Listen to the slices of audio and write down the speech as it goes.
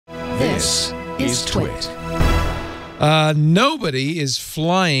This is TWiT. Nobody is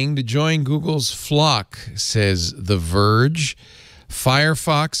flying to join Google's FLoC, says The Verge.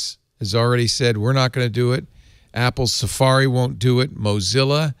 Firefox has already said we're not going to do it. Apple's Safari won't do it.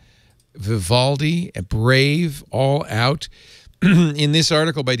 Mozilla, Vivaldi, Brave, all out. In this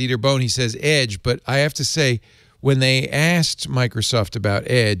article by Dieter Bohn, he says Edge, but I have to say, when they asked Microsoft about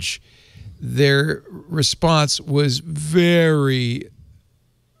Edge, their response was very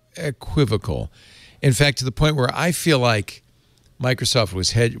equivocal. In fact, to the point where I feel like Microsoft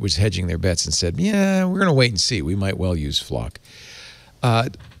was hedging their bets and said, yeah, we're going to wait and see. We might well use FLoC.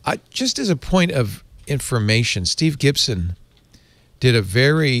 Just as a point of information, Steve Gibson did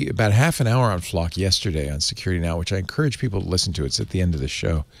about half an hour on FLoC yesterday on Security Now, which I encourage people to listen to. It's at the end of the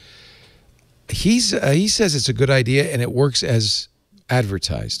show. He says it's a good idea and it works as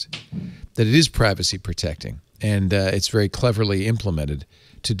advertised, that it is privacy protecting, and it's very cleverly implemented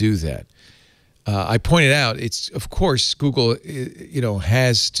to do that. I pointed out, of course, Google,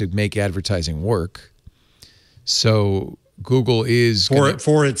 has to make advertising work. So Google is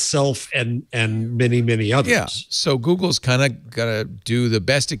for itself and many others. Yeah. So Google's kind of got to do the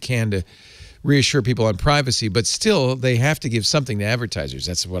best it can to reassure people on privacy, but still they have to give something to advertisers.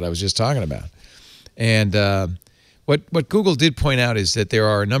 That's what I was just talking about. And what Google did point out is that there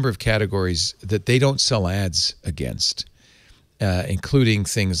are a number of categories that they don't sell ads against, including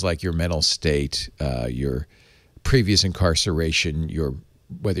things like your mental state, your previous incarceration,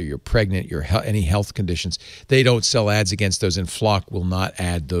 whether you're pregnant, any health conditions. They don't sell ads against those, and FLoC will not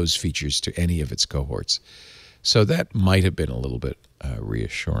add those features to any of its cohorts. So that might have been a little bit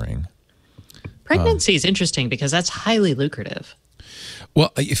reassuring. Pregnancy is interesting because that's highly lucrative.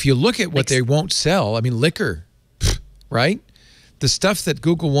 Well, if you look at what they won't sell, I mean, liquor, right? The stuff that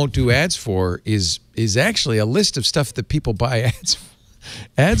Google won't do ads for is actually a list of stuff that people buy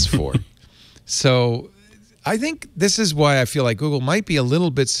ads for. So I think this is why I feel like Google might be a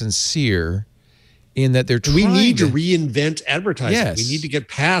little bit sincere in that they're trying We need to reinvent advertising. Yes. We need to get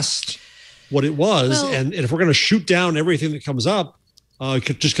past what it was. Well, and if we're going to shoot down everything that comes up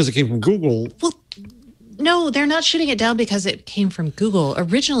just because it came from Google. Well, no, they're not shooting it down because it came from Google.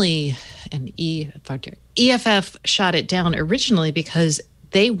 Originally, and EFF shot it down originally because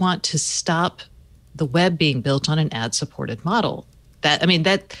they want to stop the web being built on an ad-supported model.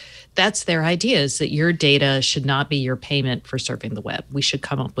 That's their idea, is that your data should not be your payment for surfing the web. We should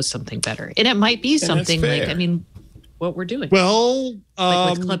come up with something better. And it might be something like, what we're doing. Well,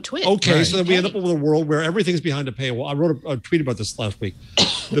 like with Club TWiT. Okay, right. So then we end up with a world where everything's behind a paywall. I wrote a tweet about this last week.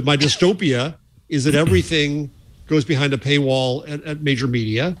 That my dystopia is that everything goes behind a paywall at major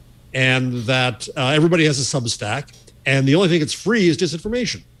media, and that everybody has a Substack, and the only thing that's free is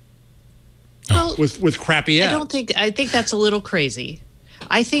disinformation. Well, with crappy ads. I think that's a little crazy.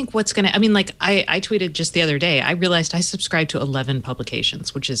 I think what's going to, I tweeted just the other day, I realized I subscribe to 11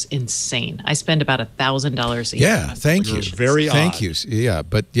 publications, which is insane. I spend about $1,000 a year. Yeah, thank you. Very odd. Thank you. Yeah,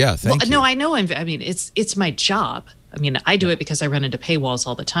 but yeah, thank you. No, I know. It's my job. I do it because I run into paywalls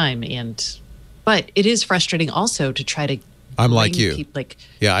all the time. But it is frustrating also to try to. I'm like you.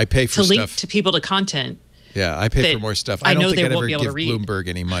 I pay for to stuff. Link to people to content. Yeah, I pay for more stuff. I don't think I'd ever give Bloomberg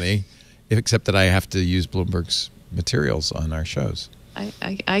any money, except that I have to use Bloomberg's materials on our shows.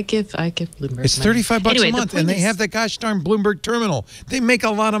 I give Bloomberg. It's $35 a month, and they have that gosh darn Bloomberg terminal. They make a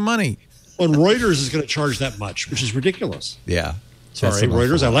lot of money. Well, and Reuters is going to charge that much, which is ridiculous. Yeah, sorry,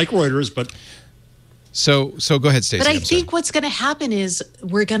 Reuters. I like Reuters, but so go ahead, Stacey. But I think what's going to happen is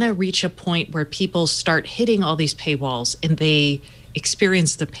we're going to reach a point where people start hitting all these paywalls, and they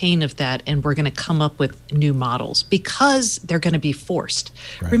experience the pain of that, and we're going to come up with new models because they're going to be forced.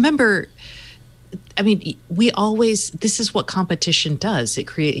 Right. Remember. This is what competition does. It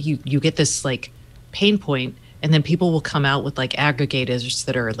you get this like pain point, and then people will come out with like aggregators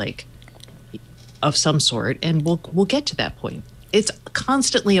that are like of some sort, and we'll get to that point. It's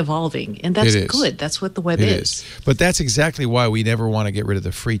constantly evolving, and that's good. That's what the web is. But that's exactly why we never want to get rid of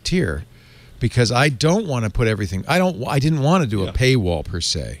the free tier, because I don't want to put everything. I didn't want to do a paywall per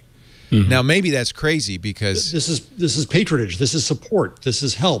se. Mm-hmm. Now maybe that's crazy because this is patronage. This is support. This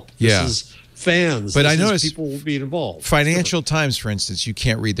is help. This is fans. But I noticed people being involved. Financial Times, for instance, you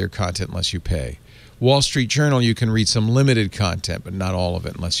can't read their content unless you pay. Wall Street Journal, you can read some limited content, but not all of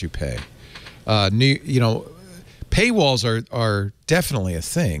it unless you pay. Paywalls are definitely a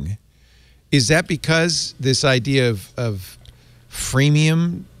thing. Is that because this idea of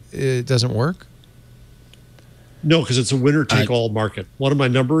freemium doesn't work? No, because it's a winner-take-all market. One of my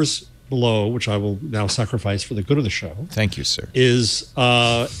numbers below, which I will now sacrifice for the good of the show. Thank you, sir. Is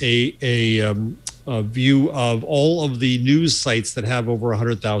a view of all of the news sites that have over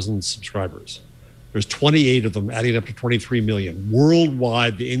 100,000 subscribers. There's 28 of them, adding up to 23 million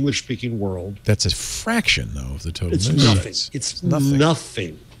worldwide, the English-speaking world. That's a fraction, though, of the total It's news nothing. sites. It's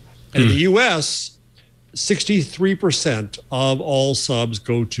nothing. And in the U.S., 63% of all subs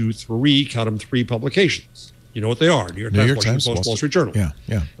go to three publications. You know what they are: New York Times, Washington Post, Wall Street Journal.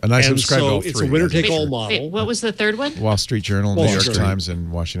 Yeah. And I subscribe to all three. It's a winner-take-all model. Wait, what was the third one? Wall Street Journal, New York Times,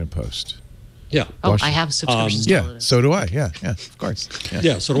 and Washington Post. Yeah. Oh, I have subscriptions. Yeah, so do I. Yeah, of course.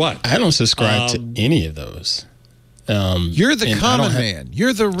 Yeah, so do I. I don't subscribe to any of those. You're the common man.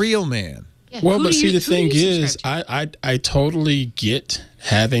 You're the real man. Yeah, well, but see, the thing is, I totally get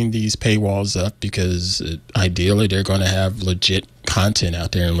having these paywalls up because ideally they're going to have legit content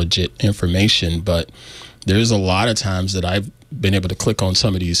out there and legit information. But there's a lot of times that I've been able to click on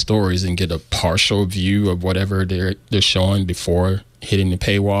some of these stories and get a partial view of whatever they're showing before hitting the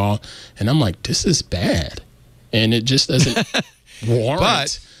paywall, and I'm like, this is bad, and it just doesn't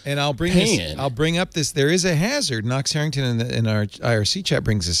warrant. And I'll bring up this. There is a hazard. Knox Harrington in our IRC chat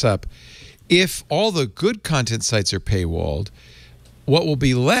brings this up. If all the good content sites are paywalled, what will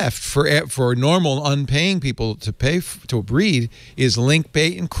be left for normal unpaying people to pay to read is link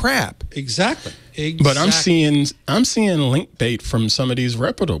bait and crap. Exactly. But I'm seeing link bait from some of these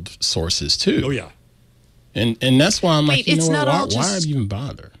reputable sources too. Oh yeah. And that's why I'm like, you know what? Why even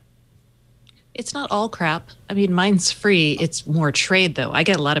bother? It's not all crap. I mean, mine's free. It's more trade, though. I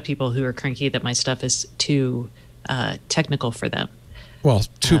get a lot of people who are cranky that my stuff is too technical for them. Well,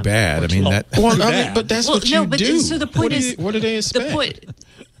 too bad. I mean, that. Well, but that's what you do. So the point is, what do they expect?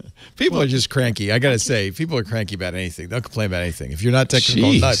 People are just cranky. I got to say, people are cranky about anything. They'll complain about anything. If you're not technical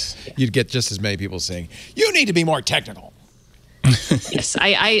enough, you'd get just as many people saying, you need to be more technical. Yes,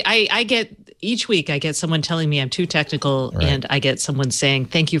 I get each week. I get someone telling me I'm too technical, and I get someone saying,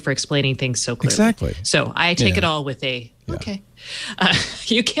 "Thank you for explaining things so clearly." Exactly. So I take it all with a okay.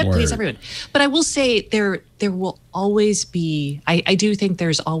 You can't please everyone, but I will say there will always be. I do think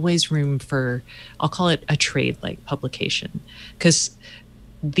there's always room for, I'll call it a trade like publication, because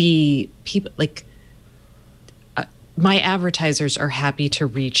the people like my advertisers are happy to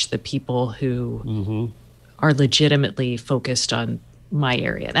reach the people who are legitimately focused on my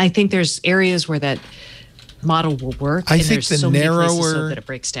area. And I think there's areas where that model will work. I think the narrower that it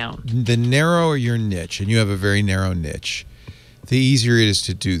breaks down. The narrower your niche, and you have a very narrow niche, the easier it is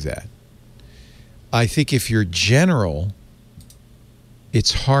to do that. I think if you're general,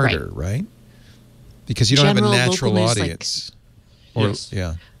 it's harder, right? Because you don't have a natural audience.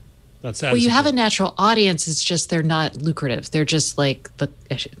 That's well, you have a natural audience. It's just they're not lucrative. They're just like the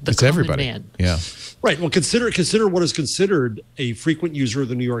common everybody. Man. Yeah. Right. Well, consider what is considered a frequent user of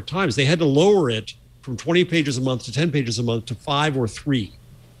the New York Times. They had to lower it from 20 pages a month to 10 pages a month to 5 or 3.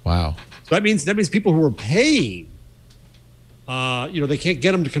 Wow. So that means people who are paying, they can't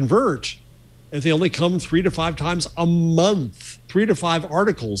get them to convert if they only come 3 to 5 times a month, 3 to 5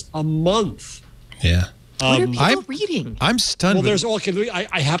 articles a month. Yeah. What are people reading? I'm stunned. Well,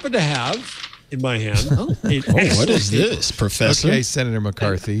 I happen to have in my hand. What is this, Professor? Okay, Senator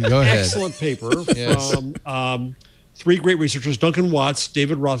McCarthy, go ahead. Excellent paper from 3 great researchers, Duncan Watts,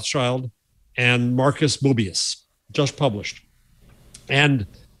 David Rothschild, and Marcus Mobius, just published. And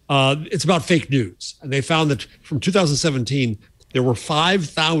it's about fake news. And they found that from 2017, there were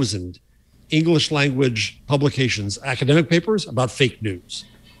 5,000 English language publications, academic papers about fake news.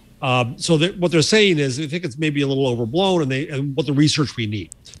 So what they're saying is they think it's maybe a little overblown and what the research we need.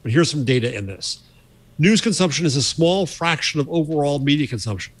 But here's some data in this. News consumption is a small fraction of overall media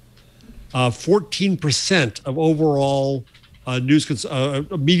consumption. 14% of overall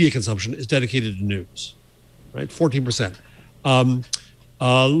media consumption is dedicated to news, right? 14%.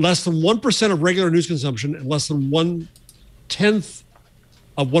 Less than 1% of regular news consumption and less than 1/10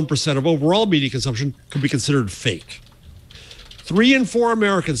 of 1% of overall media consumption could be considered fake. 3 in 4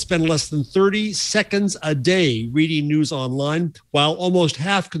 Americans spend less than 30 seconds a day reading news online, while almost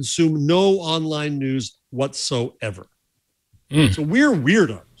half consume no online news whatsoever. So we're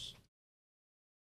weirdos.